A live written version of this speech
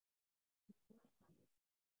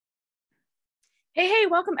Hey,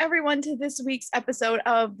 welcome everyone to this week's episode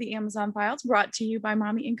of the Amazon Files brought to you by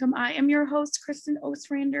Mommy Income. I am your host, Kristin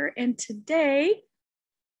Ostrander, and today,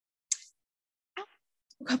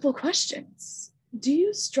 a couple of questions. Do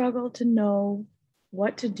you struggle to know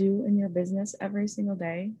what to do in your business every single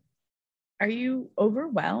day? Are you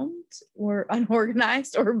overwhelmed or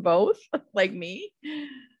unorganized or both, like me?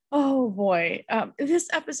 Oh boy. This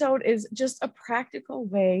episode is just a practical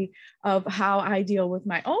way of how I deal with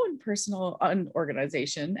my own personal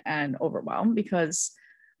unorganization and overwhelm because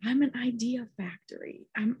I'm an idea factory.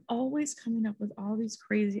 I'm always coming up with all these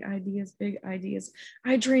crazy ideas, big ideas.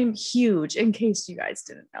 I dream huge, in case you guys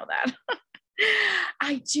didn't know that.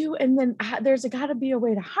 I do. And then there's got to be a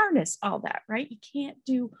way to harness all that, right? You can't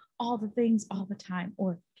do all the things all the time,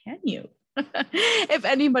 or can you? If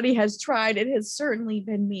anybody has tried, it has certainly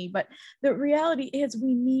been me. But the reality is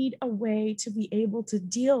we need a way to be able to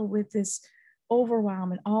deal with this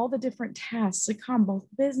overwhelm and all the different tasks that come, both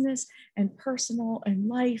business and personal and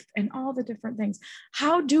life and all the different things.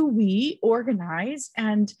 How do we organize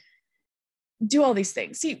and do all these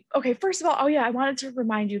things? See, okay, first of all, I wanted to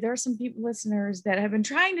remind you, there are some people, listeners, that have been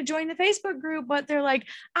trying to join the Facebook group, but they're like,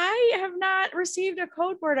 I have not received a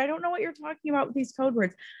code word. I don't know what you're talking about with these code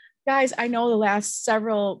words. Guys, I know the last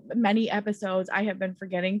many episodes, I have been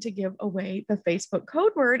forgetting to give away the Facebook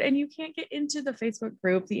code word, and you can't get into the Facebook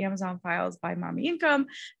group, the Amazon Files by Mommy Income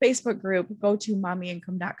Facebook group. Go to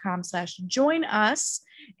mommyincome.com/join us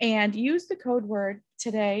and use the code word.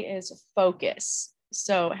 Today is focus.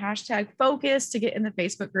 So #focus to get in the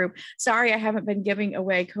Facebook group. Sorry, I haven't been giving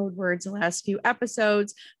away code words the last few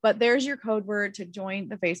episodes, but there's your code word to join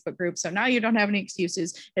the Facebook group. So now you don't have any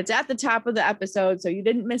excuses. It's at the top of the episode, so you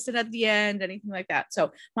didn't miss it at the end, anything like that.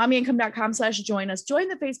 So mommyincome.com/join us. Join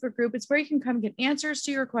the Facebook group. It's where you can come get answers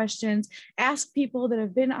to your questions, ask people that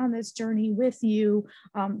have been on this journey with you,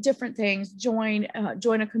 different things. Join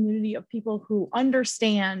a community of people who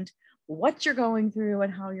understand what you're going through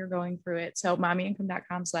and how you're going through it. So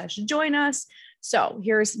mommyincome.com/join us. So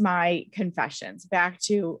here's my confessions back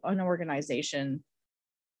to unorganization,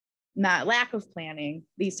 not lack of planning,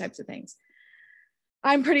 these types of things.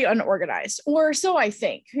 I'm pretty unorganized, or so I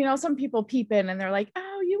think. Some people peep in and they're like,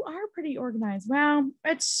 oh, you are pretty organized. Well,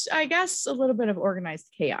 it's, I guess, a little bit of organized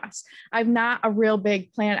chaos. I'm not a real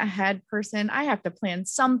big plan ahead person. I have to plan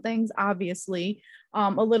some things, obviously, a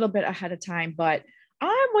little bit ahead of time, but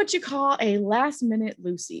I'm what you call a last minute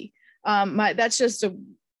Lucy. That's just a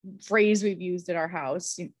phrase we've used at our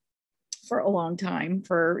house for a long time,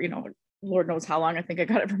 for, Lord knows how long. I think I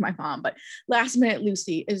got it from my mom, but last minute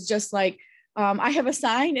Lucy is just like, I have a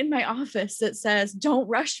sign in my office that says, don't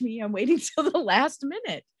rush me. I'm waiting till the last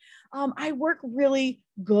minute. I work really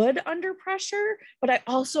good under pressure, but I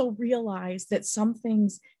also realize that some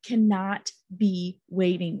things cannot be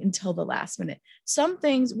waiting until the last minute. Some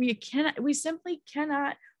things we simply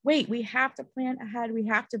cannot wait. We have to plan ahead. We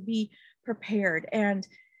have to be prepared. And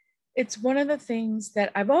it's one of the things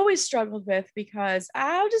that I've always struggled with, because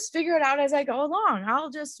I'll just figure it out as I go along.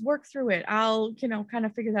 I'll just work through it. I'll, kind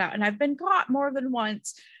of figure that out. And I've been caught more than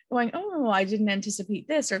once going, oh, I didn't anticipate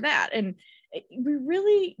this or that. And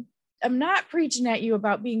I'm not preaching at you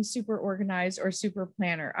about being super organized or super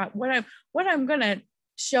planner. What I'm going to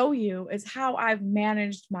show you is how I've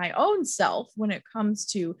managed my own self when it comes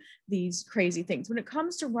to these crazy things. When it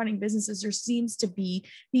comes to running businesses, there seems to be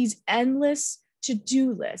these endless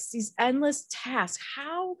to-do lists, these endless tasks.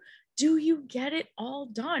 How do you get it all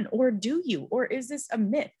done? Or do you? Or is this a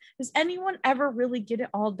myth? Does anyone ever really get it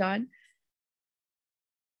all done?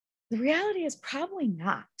 The reality is probably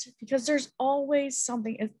not, because there's always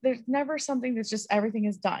something. There's never something that's just everything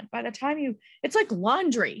is done. By the time it's like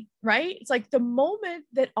laundry, right? It's like the moment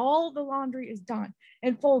that all the laundry is done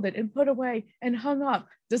and folded and put away and hung up.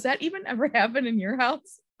 Does that even ever happen in your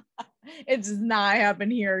house? It does not happen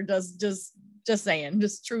here. Just saying,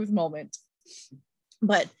 just truth moment.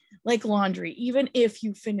 But like laundry, even if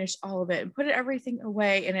you finish all of it and put everything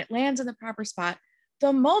away and it lands in the proper spot,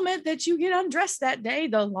 the moment that you get undressed that day,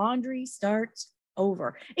 the laundry starts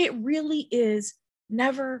over. It really is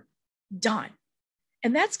never done.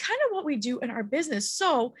 And that's kind of what we do in our business.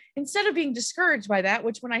 So instead of being discouraged by that,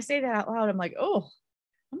 which when I say that out loud, I'm like, oh,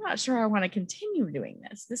 I'm not sure I want to continue doing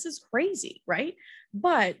this. This is crazy, right?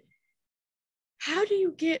 But how do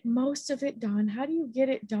you get most of it done? How do you get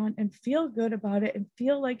it done and feel good about it and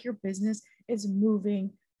feel like your business is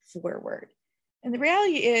moving forward? And the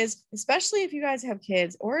reality is, especially if you guys have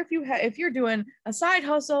kids, or if you're doing a side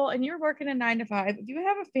hustle and you're working a 9 to 5, if you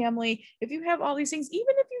have a family, if you have all these things,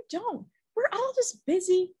 even if you don't, we're all just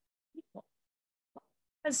busy people.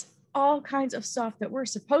 Because all kinds of stuff that we're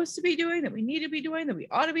supposed to be doing, that we need to be doing, that we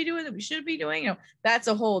ought to be doing, that we should be doing. That's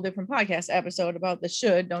a whole different podcast episode about the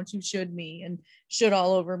should, don't you should me, and should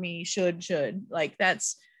all over me, should. Like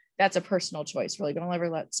that's a personal choice. Really, don't ever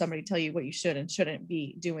let somebody tell you what you should and shouldn't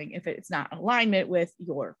be doing if it's not in alignment with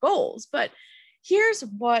your goals. But here's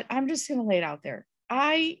what I'm just going to lay it out there.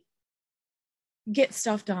 I get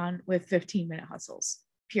stuff done with 15-minute hustles,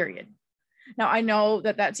 period. Now, I know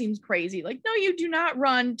that seems crazy. Like, no, you do not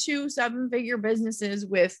run 2 7-figure businesses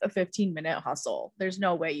with a 15-minute hustle. There's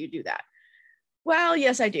no way you do that. Well,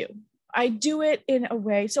 yes, I do. I do it in a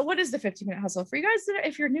way. So what is the 15-minute hustle? For you guys,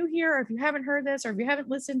 if you're new here, or if you haven't heard this, or if you haven't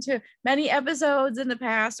listened to many episodes in the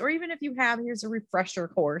past, or even if you have, here's a refresher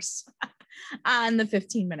course on the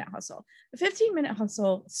 15-minute hustle. The 15-minute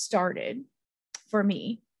hustle started for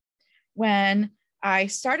me when I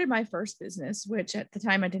started my first business, which at the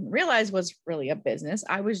time I didn't realize was really a business.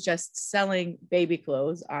 I was just selling baby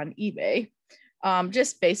clothes on eBay,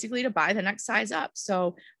 just basically to buy the next size up.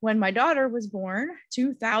 So when my daughter was born,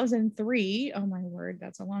 2003, oh my word,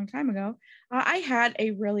 that's a long time ago, I had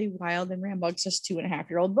a really wild and rambunctious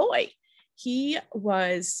 2.5-year-old boy. He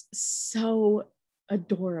was so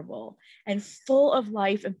adorable and full of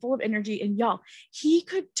life and full of energy. And y'all, he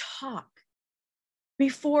could talk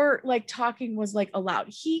before like talking was like allowed.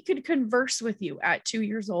 He could converse with you at 2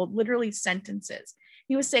 years old, literally sentences.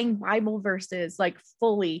 He was saying Bible verses like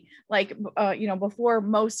fully, like, before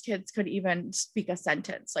most kids could even speak a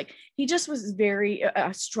sentence. Like he just was very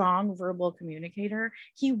a strong verbal communicator.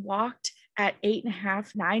 He walked at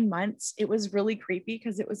 8.5, 9 months. It was really creepy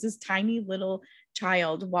because it was this tiny little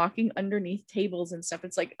child walking underneath tables and stuff.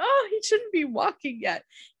 It's like, oh, he shouldn't be walking yet.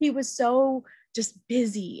 He was so just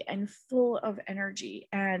busy and full of energy.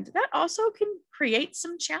 And that also can create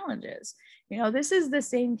some challenges. This is the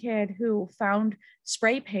same kid who found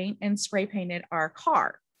spray paint and spray painted our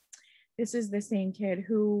car. This is the same kid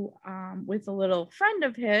who, with a little friend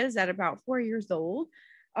of his at about 4 years old,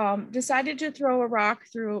 decided to throw a rock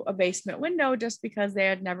through a basement window just because they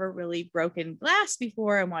had never really broken glass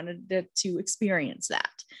before and wanted to experience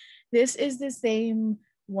that. This is the same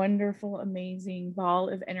wonderful, amazing ball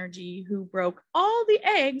of energy who broke all the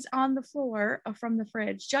eggs on the floor from the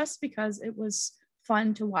fridge just because it was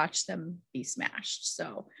fun to watch them be smashed.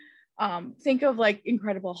 So think of like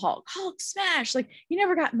Incredible Hulk smash. Like he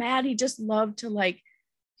never got mad. He just loved to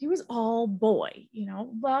he was all boy,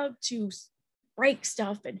 loved to break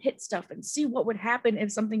stuff and hit stuff and see what would happen if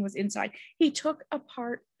something was inside. He took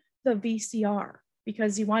apart the VCR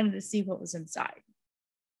because he wanted to see what was inside.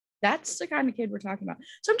 That's the kind of kid we're talking about.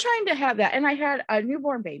 So I'm trying to have that. And I had a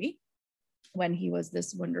newborn baby when he was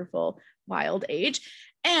this wonderful, wild age.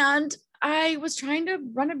 And I was trying to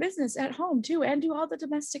run a business at home too, and do all the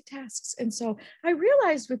domestic tasks. And so I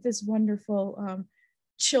realized with this wonderful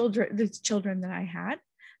children that I had,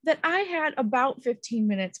 that I had about 15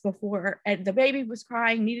 minutes before and the baby was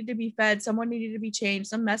crying, needed to be fed, someone needed to be changed,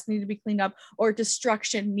 some mess needed to be cleaned up, or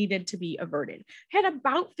destruction needed to be averted. I had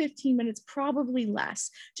about 15 minutes, probably less,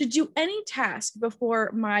 to do any task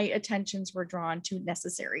before my attentions were drawn to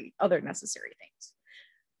other necessary things.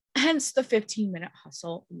 Hence, the 15-minute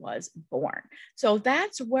hustle was born. So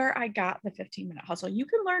that's where I got the 15-minute hustle. You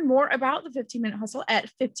can learn more about the 15-minute hustle at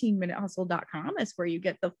 15minutehustle.com. That's where you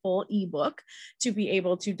get the full ebook to be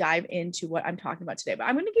able to dive into what I'm talking about today. But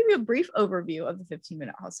I'm going to give you a brief overview of the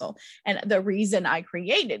 15-minute hustle. And the reason I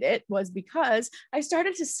created it was because I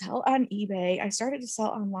started to sell on eBay. I started to sell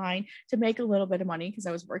online to make a little bit of money because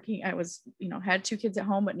I was working. I was, had 2 kids at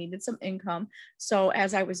home, but needed some income. So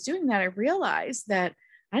as I was doing that, I realized that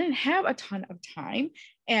I didn't have a ton of time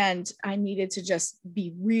and I needed to just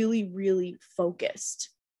be really, really focused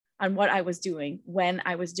on what I was doing when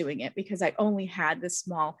I was doing it because I only had this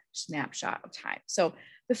small snapshot of time. So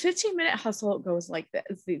the 15-minute hustle goes like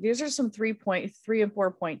this. These are some 3 and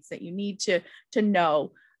 4 points that you need to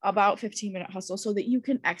know about 15-minute hustle so that you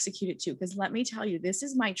can execute it too. Because let me tell you, this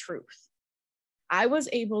is my truth. I was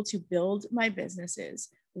able to build my businesses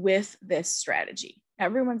with this strategy.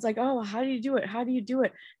 Everyone's like, oh, how do you do it? How do you do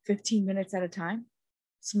it? 15 minutes at a time,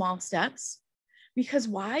 small steps. Because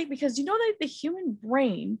why? Because that the human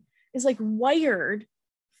brain is wired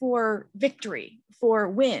for victory, for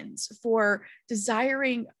wins, for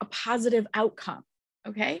desiring a positive outcome.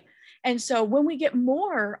 Okay. And so when we get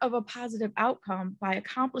more of a positive outcome by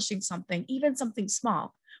accomplishing something, even something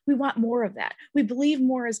small, we want more of that. We believe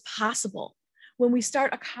more is possible. When we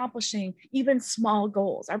start accomplishing even small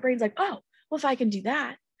goals, our brain's like, oh, well, if I can do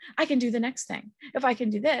that, I can do the next thing. If I can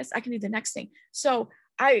do this, I can do the next thing. So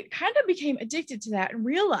I kind of became addicted to that and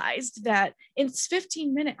realized that in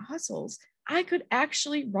 15-minute hustles, I could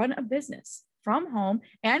actually run a business. from home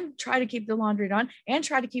and try to keep the laundry done and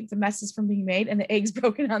try to keep the messes from being made and the eggs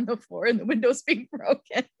broken on the floor and the windows being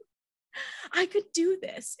broken. I could do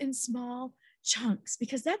this in small chunks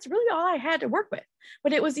because that's really all I had to work with.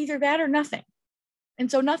 But it was either that or nothing.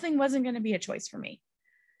 And so nothing wasn't going to be a choice for me.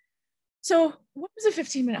 So what does a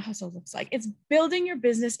 15-minute hustle looks like? It's building your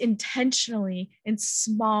business intentionally in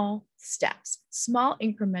small steps, small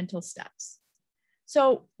incremental steps.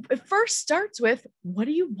 So it first starts with, what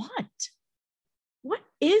do you want? What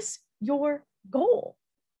is your goal?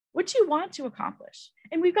 What do you want to accomplish?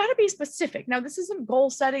 And we've got to be specific. Now, this isn't goal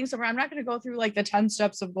setting, so I'm not going to go through like the 10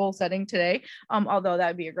 steps of goal setting today, although that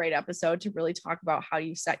would be a great episode to really talk about how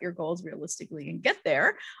you set your goals realistically and get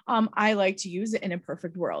there. I like to use it in a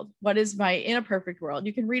perfect world. What is my in a perfect world?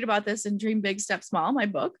 You can read about this in Dream Big, Step Small, my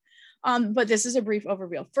book. But this is a brief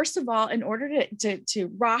overview. First of all, in order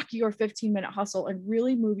to rock your 15-minute hustle and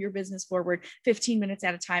really move your business forward 15 minutes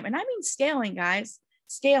at a time, and I mean scaling, guys,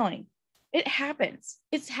 scaling. It happens.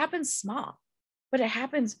 It happens small, but it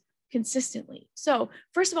happens consistently. So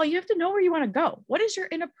first of all, you have to know where you want to go. What is your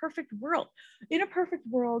in a perfect world? In a perfect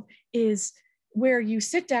world is where you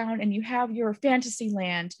sit down and you have your fantasy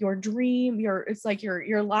land, your dream, it's like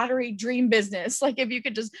your lottery dream business. Like if you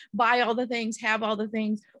could just buy all the things, have all the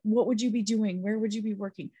things, what would you be doing? Where would you be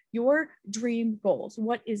working? Your dream goals.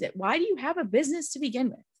 What is it? Why do you have a business to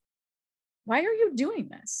begin with? Why are you doing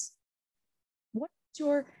this? What's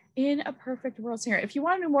your in a perfect world scenario? If you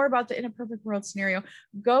want to know more about the in a perfect world scenario,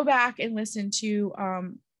 go back and listen to,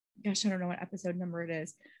 gosh, I don't know what episode number it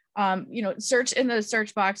is. Search in the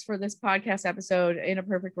search box for this podcast episode, in a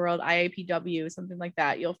perfect world, IAPW, something like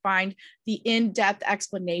that. You'll find the in-depth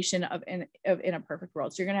explanation of in a perfect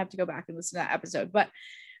world. So you're going to have to go back and listen to that episode. But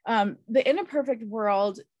the in a perfect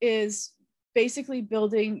world is basically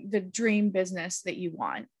building the dream business that you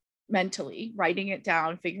want. Mentally writing it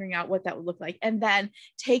down, figuring out what that would look like, and then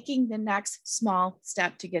taking the next small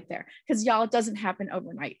step to get there. Because y'all, it doesn't happen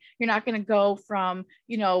overnight. You're not going to go from,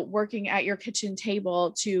 working at your kitchen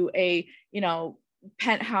table to a,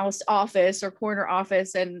 penthouse office or corner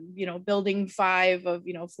office and, building 5 of,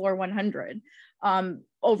 floor 100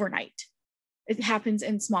 overnight. It happens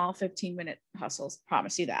in small 15-minute hustles.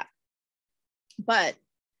 Promise you that. But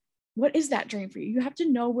what is that dream for you? You have to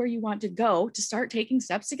know where you want to go to start taking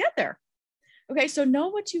steps to get there. Okay, so know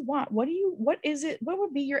what you want. What is it? What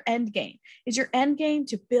would be your end game? Is your end game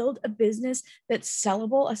to build a business that's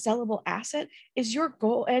sellable, a sellable asset? Is your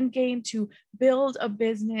goal end game to build a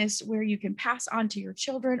business where you can pass on to your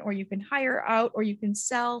children, or you can hire out, or you can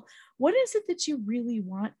sell? What is it that you really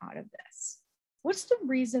want out of this? What's the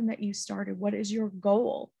reason that you started? What is your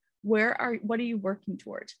goal? What are you working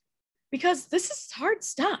towards? Because this is hard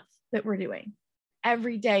stuff that we're doing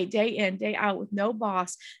every day, day in, day out, with no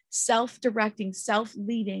boss, self-directing,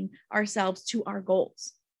 self-leading ourselves to our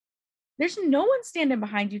goals. There's no one standing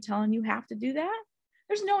behind you telling you have to do that.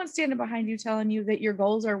 There's no one standing behind you telling you that your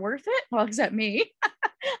goals are worth it. Well, except me.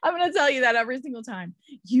 I'm going to tell you that every single time.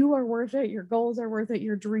 You are worth it. Your goals are worth it.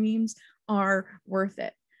 Your dreams are worth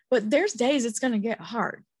it. But there's days it's going to get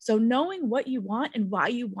hard. So knowing what you want and why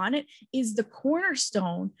you want it is the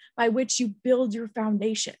cornerstone by which you build your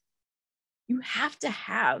foundation. You have to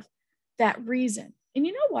have that reason. And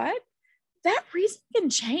you know what? That reason can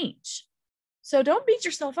change. So don't beat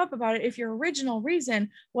yourself up about it if your original reason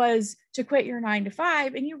was to quit your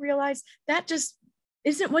 9-to-5 and you realize that just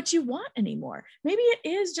isn't what you want anymore. Maybe it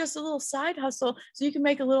is just a little side hustle so you can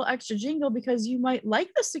make a little extra jingle because you might like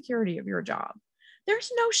the security of your job.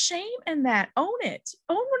 There's no shame in that. Own it.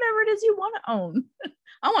 Own whatever it is you want to own.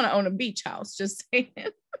 I want to own a beach house, just saying.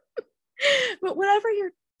 But whatever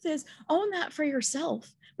your is, own that for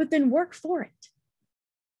yourself, but then work for it.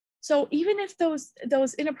 So even if those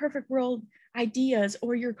in a perfect world ideas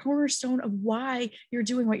or your cornerstone of why you're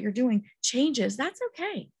doing what you're doing changes, that's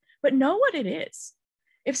okay. But know what it is.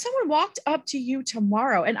 If someone walked up to you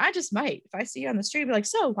tomorrow, and I just might, if I see you on the street, be like,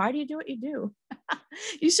 so why do you do what you do?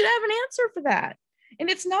 You should have an answer for that. And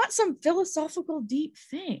it's not some philosophical deep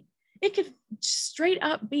thing. It could straight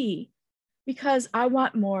up be because I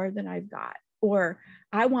want more than I've got, or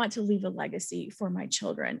I want to leave a legacy for my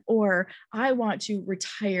children, or I want to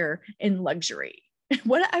retire in luxury.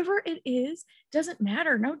 Whatever it is, doesn't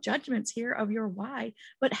matter. No judgments here of your why,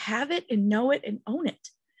 but have it and know it and own it,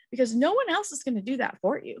 because no one else is going to do that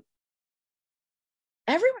for you.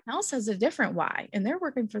 Everyone else has a different why and they're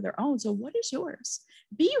working for their own. So what is yours?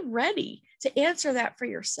 Be ready to answer that for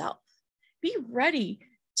yourself. Be ready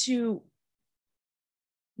to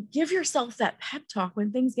give yourself that pep talk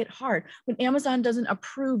when things get hard, when Amazon doesn't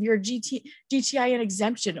approve your GTIN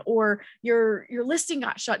exemption, or your listing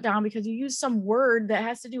got shut down because you used some word that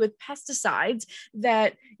has to do with pesticides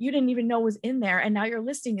that you didn't even know was in there. And now your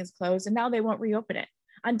listing is closed and now they won't reopen it.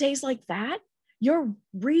 On days like that, your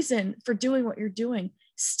reason for doing what you're doing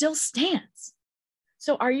still stands.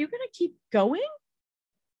 So are you going to keep going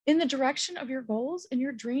in the direction of your goals and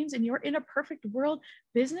your dreams and your in a perfect world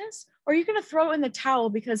business? Or are you going to throw in the towel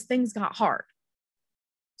because things got hard?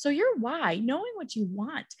 So your why, knowing what you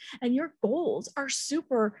want and your goals, are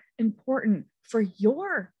super important for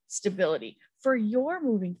your stability, for your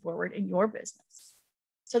moving forward in your business.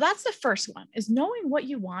 So that's the first one, is knowing what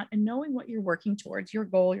you want and knowing what you're working towards, your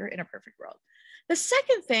goal, your in a perfect world. The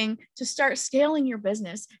second thing to start scaling your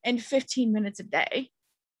business in 15 minutes a day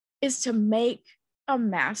is to make a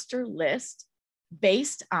master list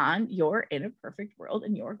based on your in a perfect world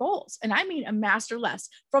and your goals. And I mean a master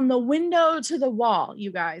list from the window to the wall,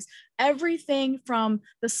 you guys. Everything from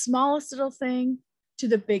the smallest little thing to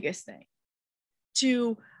the biggest thing,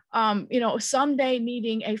 to someday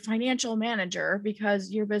needing a financial manager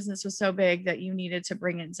because your business was so big that you needed to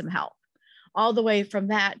bring in some help, all the way from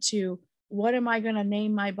that to what am I going to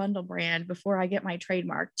name my bundle brand before I get my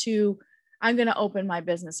trademark, to I'm going to open my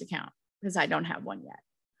business account because I don't have one yet.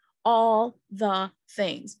 All the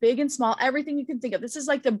things, big and small, everything you can think of. This is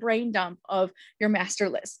like the brain dump of your master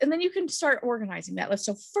list. And then you can start organizing that list.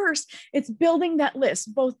 So first, it's building that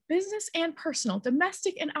list, both business and personal,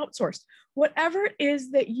 domestic and outsourced, whatever it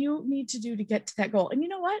is that you need to do to get to that goal. And you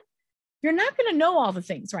know what? You're not going to know all the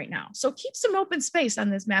things right now. So keep some open space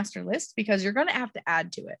on this master list because you're going to have to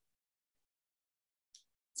add to it.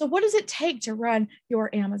 So what does it take to run your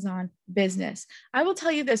Amazon business? I will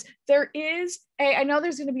tell you this, I know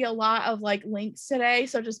there's going to be a lot of like links today.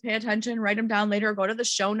 So just pay attention, write them down later, go to the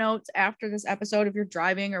show notes after this episode if you're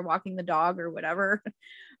driving or walking the dog or whatever.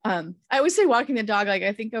 I always say walking the dog, like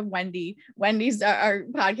I think of Wendy. Wendy's our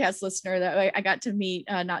podcast listener that I got to meet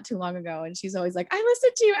not too long ago. And she's always like, I listen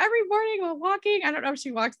to you every morning while walking. I don't know if she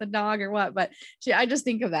walks the dog or what, but I just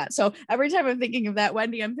think of that. So every time I'm thinking of that,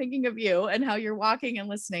 Wendy, I'm thinking of you and how you're walking and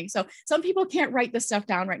listening. So some people can't write this stuff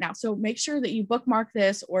down right now. So make sure that you bookmark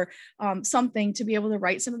this or something to be able to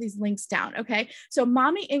write some of these links down. Okay. So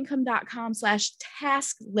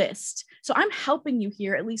mommyincome.com/task list. So I'm helping you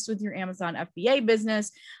here, at least with your Amazon FBA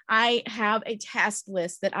business. I have a task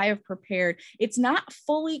list that I have prepared. It's not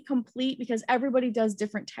fully complete because everybody does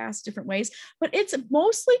different tasks different ways, but it's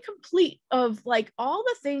mostly complete of like all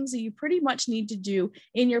the things that you pretty much need to do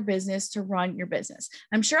in your business to run your business.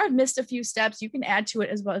 I'm sure I've missed a few steps. You can add to it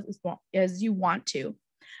as well as you want to.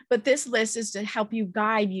 But this list is to help you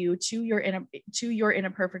guide you to your in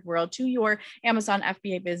a perfect world, to your Amazon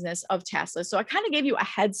FBA business of task list. So I kind of gave you a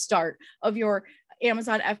head start of your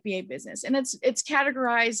Amazon FBA business, and it's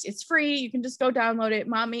categorized. It's free. You can just go download it,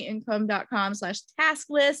 mommyincome.com/task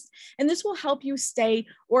list, and this will help you stay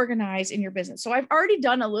organized in your business. So I've already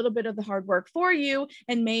done a little bit of the hard work for you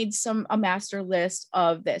and made a master list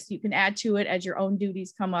of this. You can add to it as your own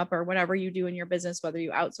duties come up or whatever you do in your business, whether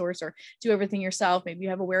you outsource or do everything yourself. Maybe you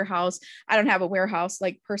have a warehouse. I don't have a warehouse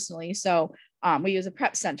like personally, so we use a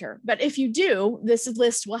prep center. But if you do, this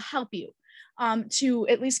list will help you to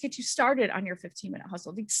at least get you started on your 15-minute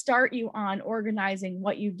hustle, to start you on organizing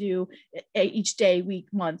what you do each day,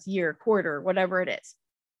 week, month, year, quarter, whatever it is.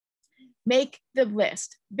 Make the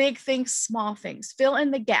list, big things, small things, fill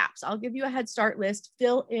in the gaps. I'll give you a head start list,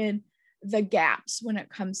 fill in the gaps when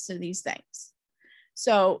it comes to these things.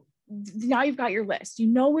 So now you've got your list, you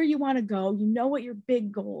know where you want to go, you know what your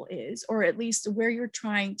big goal is, or at least where you're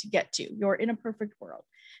trying to get to. You're in a perfect world.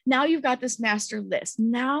 Now you've got this master list.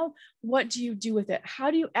 Now, what do you do with it? How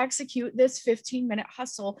do you execute this 15-minute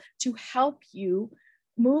hustle to help you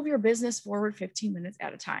move your business forward 15 minutes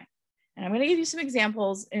at a time? And I'm going to give you some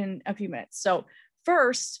examples in a few minutes. So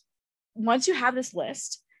first, once you have this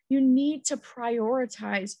list, you need to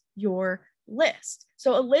prioritize your list.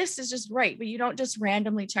 So a list is just great, but you don't just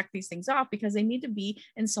randomly check these things off because they need to be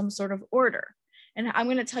in some sort of order. And I'm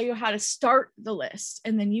going to tell you how to start the list,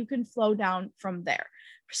 and then you can flow down from there.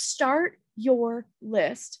 Start your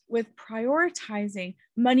list with prioritizing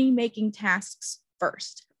money-making tasks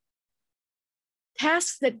first.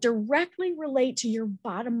 Tasks that directly relate to your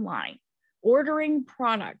bottom line, ordering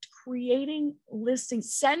product, creating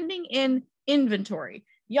listings, sending in inventory.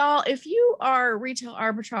 Y'all, if you are retail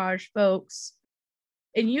arbitrage folks,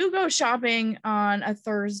 and you go shopping on a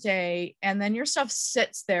Thursday and then your stuff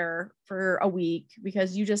sits there for a week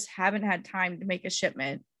because you just haven't had time to make a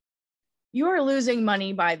shipment, you are losing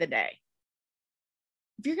money by the day.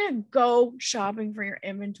 if you're going to go shopping for your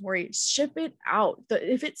inventory, ship it out.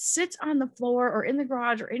 If it sits on the floor or in the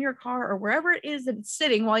garage or in your car or wherever it is that it's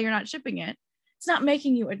sitting while you're not shipping it, it's not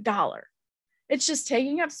making you $1. It's just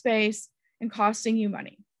taking up space and costing you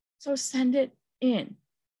money. So send it in.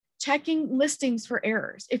 Checking listings for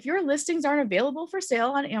errors. If your listings aren't available for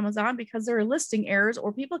sale on Amazon because there are listing errors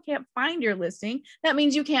or people can't find your listing, that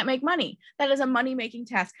means you can't make money. That is a money-making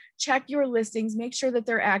task. Check your listings, make sure that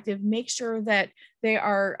they're active, make sure that they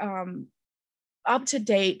are up to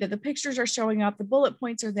date, that the pictures are showing up, the bullet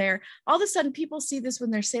points are there. All of a sudden, people see this when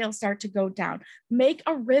their sales start to go down. Make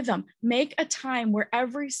a rhythm, make a time where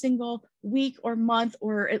every single week or month,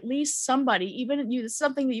 or at least somebody, even you,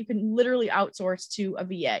 something that you can literally outsource to a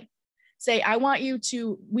VA. Say, I want you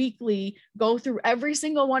to weekly go through every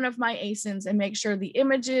single one of my ASINs and make sure the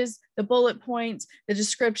images, the bullet points, the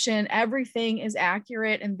description, everything is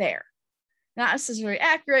accurate and there. Not necessarily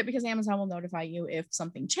accurate because Amazon will notify you if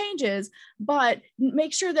something changes, but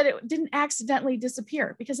make sure that it didn't accidentally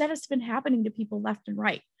disappear, because that has been happening to people left and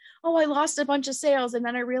right. Oh, I lost a bunch of sales. And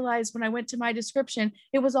then I realized when I went to my description,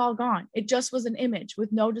 it was all gone. It just was an image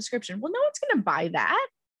with no description. Well, no one's going to buy that.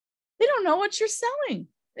 They don't know what you're selling.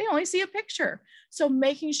 They only see a picture. So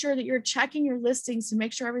making sure that you're checking your listings to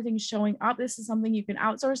make sure everything's showing up. This is something you can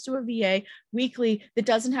outsource to a VA weekly that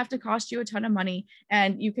doesn't have to cost you a ton of money.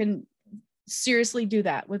 And you can seriously do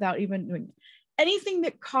that without even doing anything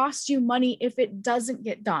that costs you money if it doesn't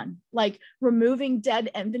get done, like removing dead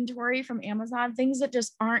inventory from Amazon, things that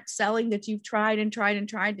just aren't selling that you've tried and tried and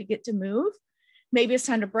tried to get to move. Maybe it's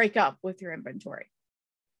time to break up with your inventory.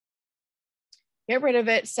 Get rid of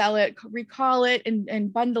it, sell it, recall it,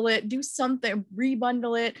 and bundle it, do something,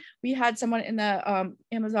 rebundle it. We had someone in the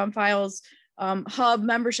Amazon Files Hub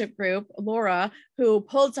membership group, Laura, who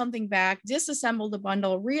pulled something back, disassembled the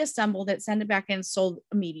bundle, reassembled it, sent it back in, sold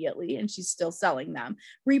immediately, and she's still selling them.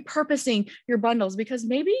 Repurposing your bundles, because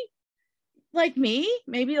maybe like me,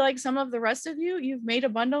 maybe like some of the rest of you, you've made a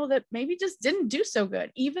bundle that maybe just didn't do so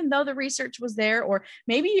good, even though the research was there, or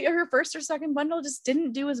maybe your first or second bundle just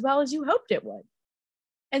didn't do as well as you hoped it would.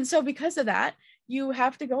 And so because of that, you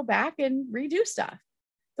have to go back and redo stuff.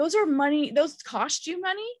 Those are money, those cost you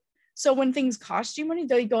money. So when things cost you money,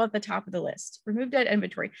 they go at the top of the list. Remove dead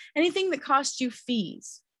inventory. Anything that costs you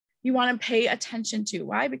fees, you want to pay attention to.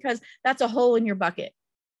 Why? Because that's a hole in your bucket.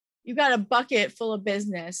 You got a bucket full of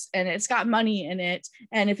business and it's got money in it.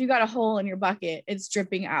 And if you got a hole in your bucket, it's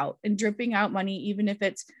dripping out money, even if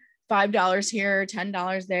it's $5 here,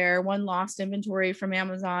 $10 there, one lost inventory from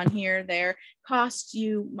Amazon here, there, costs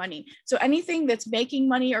you money. So anything that's making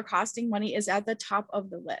money or costing money is at the top of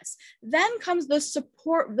the list. Then comes the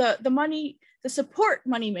support, the support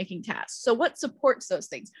money-making tasks. So what supports those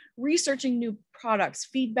things? Researching new products,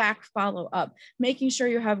 feedback, follow-up, making sure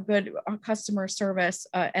you have good customer service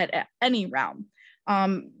at any realm.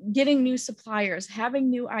 Getting new suppliers, having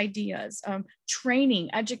new ideas, training,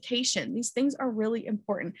 education. These things are really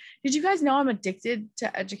important. Did you guys know I'm addicted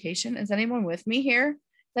to education? Is anyone with me here?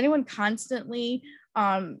 Is anyone constantly,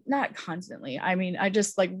 not constantly, I mean, I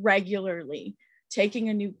just like regularly taking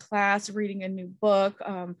a new class, reading a new book,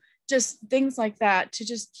 just things like that to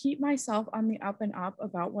just keep myself on the up and up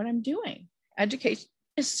about what I'm doing. Education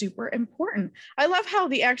is super important. I love how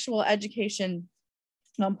the actual education,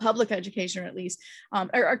 public education, or at least,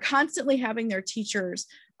 are constantly having their teachers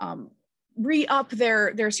re-up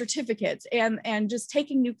their certificates and just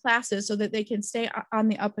taking new classes so that they can stay on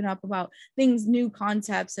the up and up about things, new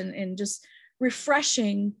concepts, and just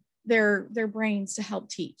refreshing their brains to help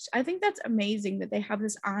teach. I think that's amazing that they have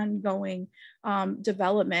this ongoing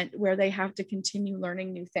development where they have to continue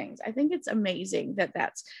learning new things. I think it's amazing that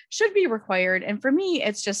that should be required. And for me,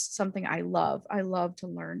 it's just something I love. I love to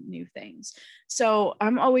learn new things. So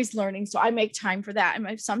I'm always learning. So I make time for that.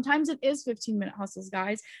 And sometimes it is 15-minute hustles,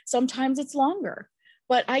 guys. Sometimes it's longer.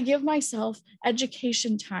 But I give myself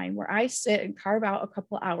education time where I sit and carve out a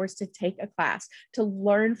couple of hours to take a class, to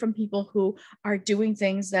learn from people who are doing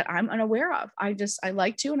things that I'm unaware of. I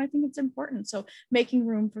like to, and I think it's important. So making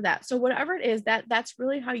room for that. So whatever it is, that's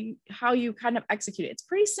really how you kind of execute it. It's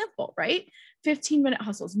pretty simple, right? 15-minute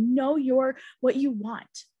hustles. Know what you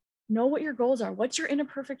want. Know what your goals are. What's your in a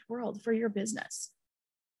perfect world for your business?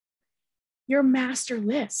 Your master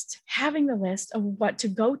list, having the list of what to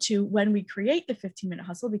go to when we create the 15-minute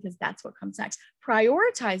hustle, because that's what comes next.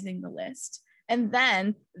 Prioritizing the list. And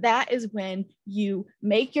then that is when you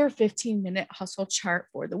make your 15-minute hustle chart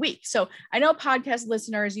for the week. So I know podcast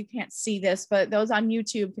listeners, you can't see this, but those on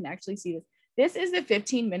YouTube can actually see this. This is the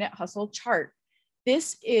 15-minute hustle chart.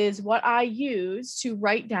 This is what I use to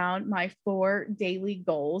write down my 4 daily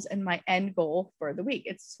goals and my end goal for the week.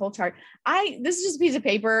 It's this whole chart. This is just a piece of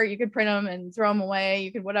paper. You could print them and throw them away.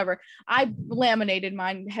 You could whatever. I laminated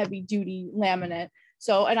mine, heavy duty laminate.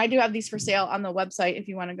 So, and I do have these for sale on the website. If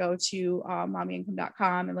you want to go to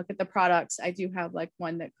mommyincome.com and look at the products, I do have like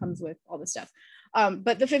one that comes with all the stuff.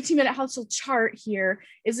 But the 15-minute hustle chart here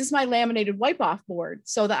is this my laminated wipe off board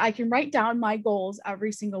so that I can write down my goals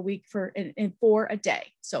every single week for a day.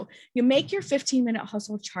 So you make your 15-minute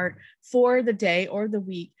hustle chart for the day or the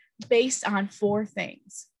week based on 4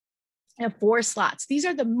 things. I have 4 slots. These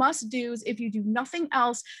are the must do's. If you do nothing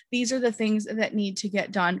else, these are the things that need to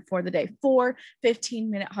get done for the day. 4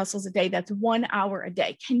 15-minute hustles a day. That's 1 hour a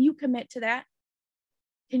day. Can you commit to that?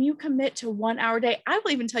 Can you commit to 1 hour a day? I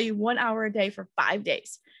will even tell you 1 hour a day for 5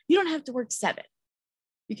 days. You don't have to work 7.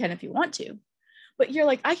 You can if you want to, but you're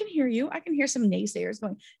like, I can hear you. I can hear some naysayers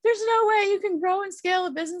going, there's no way you can grow and scale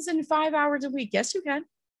a business in 5 hours a week. Yes, you can.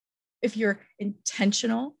 If you're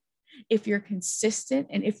intentional, if you're consistent,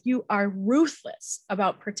 and if you are ruthless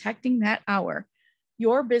about protecting that hour,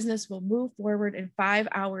 your business will move forward in 5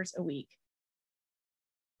 hours a week.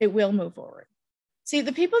 It will move forward. See,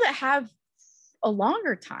 the people that have a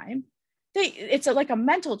longer time, it's like a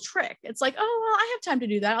mental trick. It's like, oh, well, I have time to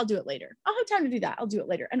do that. I'll do it later. I'll have time to do that. I'll do it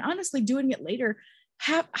later. And honestly, doing it later,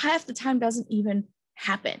 half the time doesn't even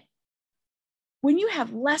happen. When you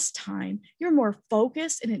have less time, you're more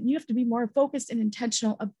focused, and you have to be more focused and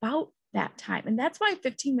intentional about that time. And that's why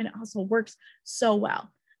 15-minute hustle works so well.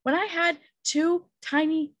 When I had 2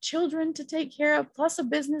 tiny children to take care of, plus a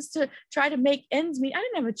business to try to make ends meet, I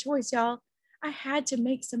didn't have a choice, y'all. I had to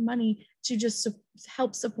make some money to just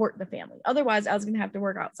help support the family. Otherwise, I was going to have to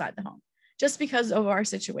work outside the home. Just because of our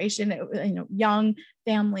situation, young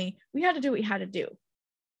family, we had to do what we had to do.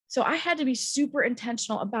 So I had to be super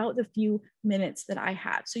intentional about the few minutes that I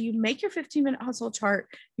had. So you make your 15-minute hustle chart.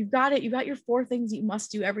 You've got it. You got your 4 things you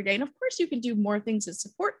must do every day. And of course, you can do more things to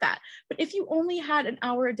support that. But if you only had an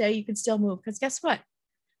hour a day, you could still move. Because guess what?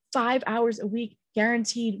 5 hours a week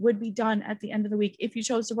guaranteed would be done at the end of the week. If you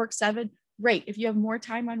chose to work 7, great. If you have more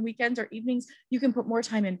time on weekends or evenings, you can put more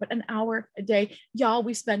time in, but an hour a day. Y'all,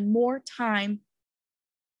 we spend more time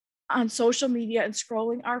on social media and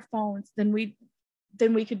scrolling our phones than we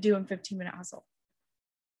could do in 15-minute hustle.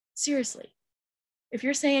 Seriously. If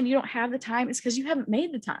you're saying you don't have the time, it's because you haven't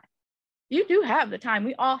made the time. You do have the time.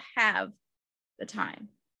 We all have the time.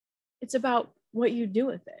 It's about what you do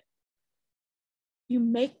with it. You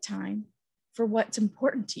make time for what's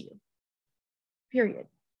important to you, period.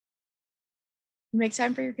 You make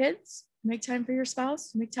time for your kids, you make time for your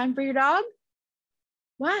spouse, you make time for your dog.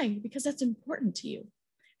 Why? Because that's important to you.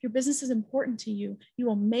 If your business is important to you, you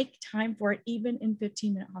will make time for it even in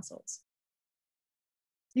 15-minute hustles.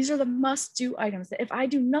 These are the must-do items that if I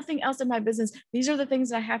do nothing else in my business, these are the things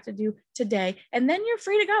that I have to do today. And then you're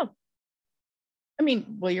free to go. I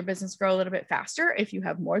mean, will your business grow a little bit faster if you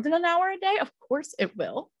have more than an hour a day? Of course it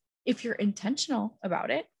will, if you're intentional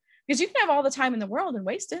about it, because you can have all the time in the world and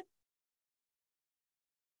waste it.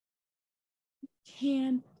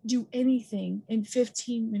 Can do anything in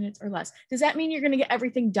 15 minutes or less. Does that mean you're going to get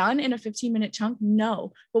everything done in a 15-minute chunk?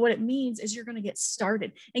 No. But what it means is you're going to get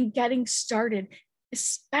started, and getting started,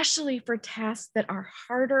 especially for tasks that are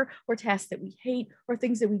harder or tasks that we hate or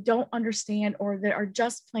things that we don't understand or that are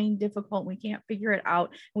just plain difficult. We can't figure it out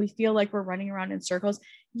and we feel like we're running around in circles.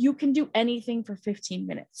 You can do anything for 15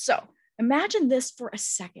 minutes. So imagine this for a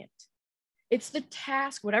second. It's the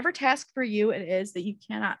task, whatever task for you it is that you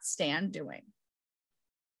cannot stand doing.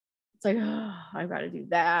 It's like, oh, I got to do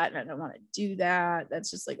that. I don't want to do that. That's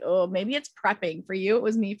just like, oh, maybe it's prepping for you. It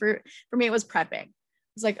was me. For me, it was prepping.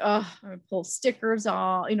 It's like, oh, I'm gonna pull stickers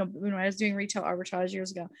off. When I was doing retail arbitrage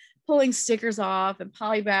years ago, pulling stickers off and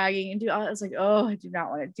polybagging and do all. I was like, oh, I do not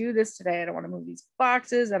want to do this today. I don't want to move these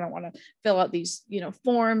boxes. I don't want to fill out these,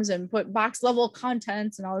 forms and put box level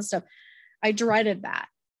contents and all this stuff. I dreaded that.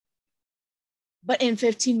 But in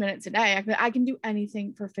 15 minutes a day, I can do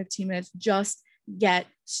anything for 15 minutes. Just get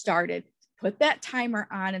started. Put that timer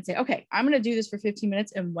on and say, okay, I'm going to do this for 15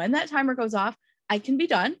 minutes. And when that timer goes off, I can be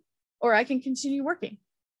done or I can continue working.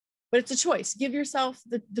 But it's a choice. Give yourself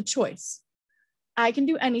the choice. I can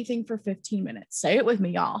do anything for 15 minutes. Say it with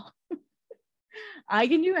me, y'all. I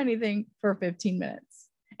can do anything for 15 minutes.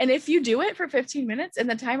 And if you do it for 15 minutes and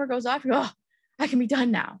the timer goes off, you go, oh, I can be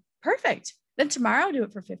done now. Perfect. Then tomorrow I'll do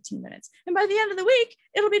it for 15 minutes. And by the end of the week,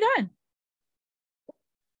 it'll be done.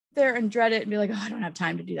 There and dread it and be like, oh, I don't have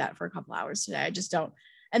time to do that for a couple hours today. I just don't.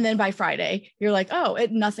 And then by Friday, you're like, oh,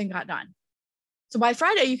 nothing got done. So by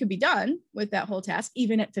Friday, you could be done with that whole task,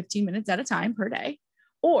 even at 15 minutes at a time per day.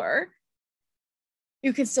 Or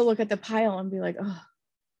You can still look at the pile and be like, oh,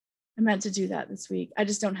 I meant to do that this week. I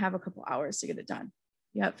just don't have a couple hours to get it done.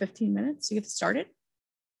 You have 15 minutes to get started.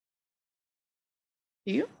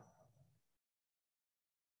 Do you?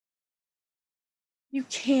 You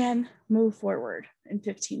can move forward in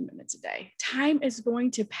 15 minutes a day. Time is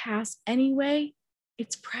going to pass anyway.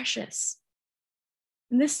 It's precious.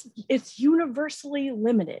 And it's universally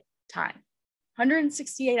limited time.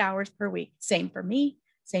 168 hours per week. Same for me,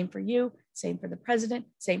 same for you, same for the president,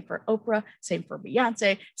 same for Oprah, same for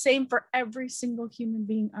Beyonce, same for every single human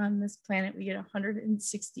being on this planet. We get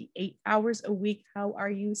 168 hours a week. How are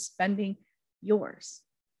you spending yours?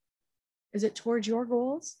 Is it towards your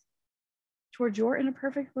goals? Towards your in a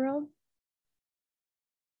perfect world?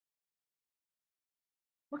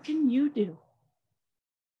 What can you do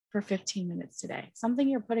for 15 minutes today? Something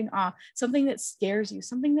you're putting off, something that scares you,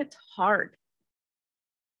 something that's hard.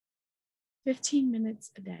 15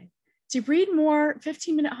 minutes a day. To read more,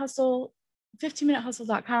 15-minute hustle,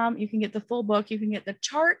 15minutehustle.com. You can get the full book. You can get the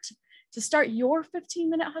chart to start your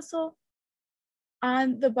 15-minute hustle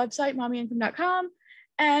on the website, mommyincome.com.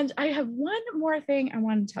 And I have one more thing I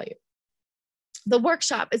want to tell you. The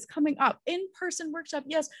workshop is coming up, in-person workshop.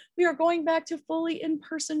 Yes, we are going back to fully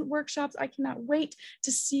in-person workshops. I cannot wait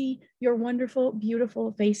to see your wonderful,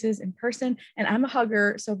 beautiful faces in person. And I'm a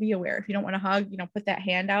hugger, so be aware. If you don't want to hug, put that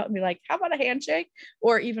hand out and be like, how about a handshake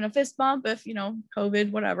or even a fist bump if, COVID,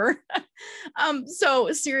 whatever.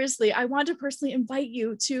 So seriously, I want to personally invite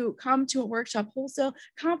you to come to a workshop,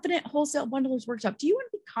 confident wholesale bundlers workshop. Do you want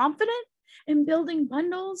to be confident in building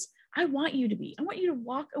bundles? I want you to be. I want you to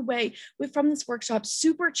walk away from this workshop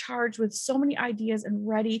supercharged with so many ideas and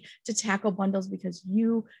ready to tackle bundles because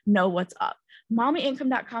you know what's up.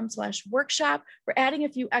 mommyincome.com/workshop. We're adding a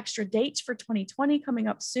few extra dates for 2020 coming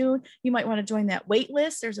up soon. You might want to join that wait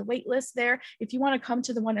list. There's a wait list there. If you want to come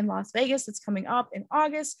to the one in Las Vegas, that's coming up in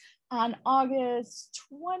August, on August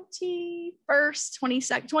 21st,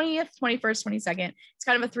 22nd, 20th, 21st, 22nd. It's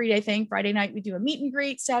kind of a 3-day thing. Friday night, we do a meet and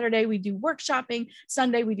greet. Saturday, we do workshopping.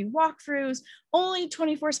 Sunday, we do walkthroughs. Only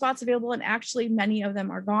 24 spots available, and actually many of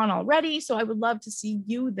them are gone already. So I would love to see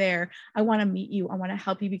you there. I want to meet you. I want to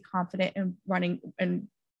help you be confident in running and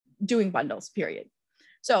doing bundles, period.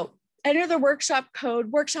 So enter the workshop code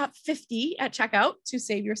workshop50 at checkout to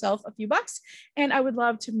save yourself a few bucks. And I would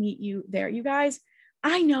love to meet you there. You guys,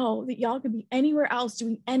 I know that y'all could be anywhere else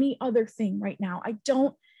doing any other thing right now. I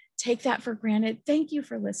don't take that for granted. Thank you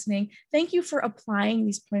for listening. Thank you for applying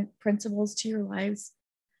these principles to your lives.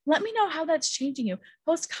 Let me know how that's changing you.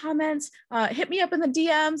 Post comments, hit me up in the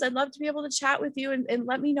DMs. I'd love to be able to chat with you and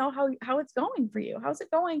let me know how it's going for you. How's it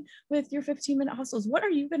going with your 15-minute hustles? What are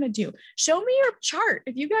you going to do? Show me your chart.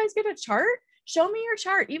 If you guys get a chart, show me your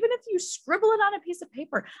chart. Even if you scribble it on a piece of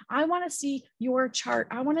paper, I want to see your chart.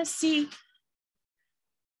 I want to see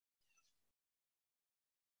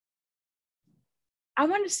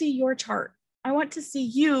your chart. I want to see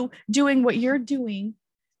you doing what you're doing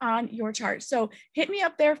on your chart. So hit me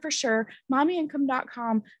up there for sure.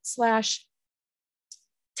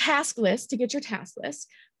 mommyincome.com/task list to get your task list.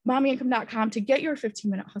 mommyincome.com to get your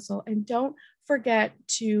 15-minute hustle. And don't forget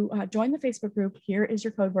to join the Facebook group. Here is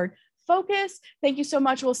your code word, focus. Thank you so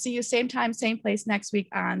much. We'll see you same time, same place next week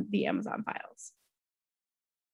on the Amazon Files.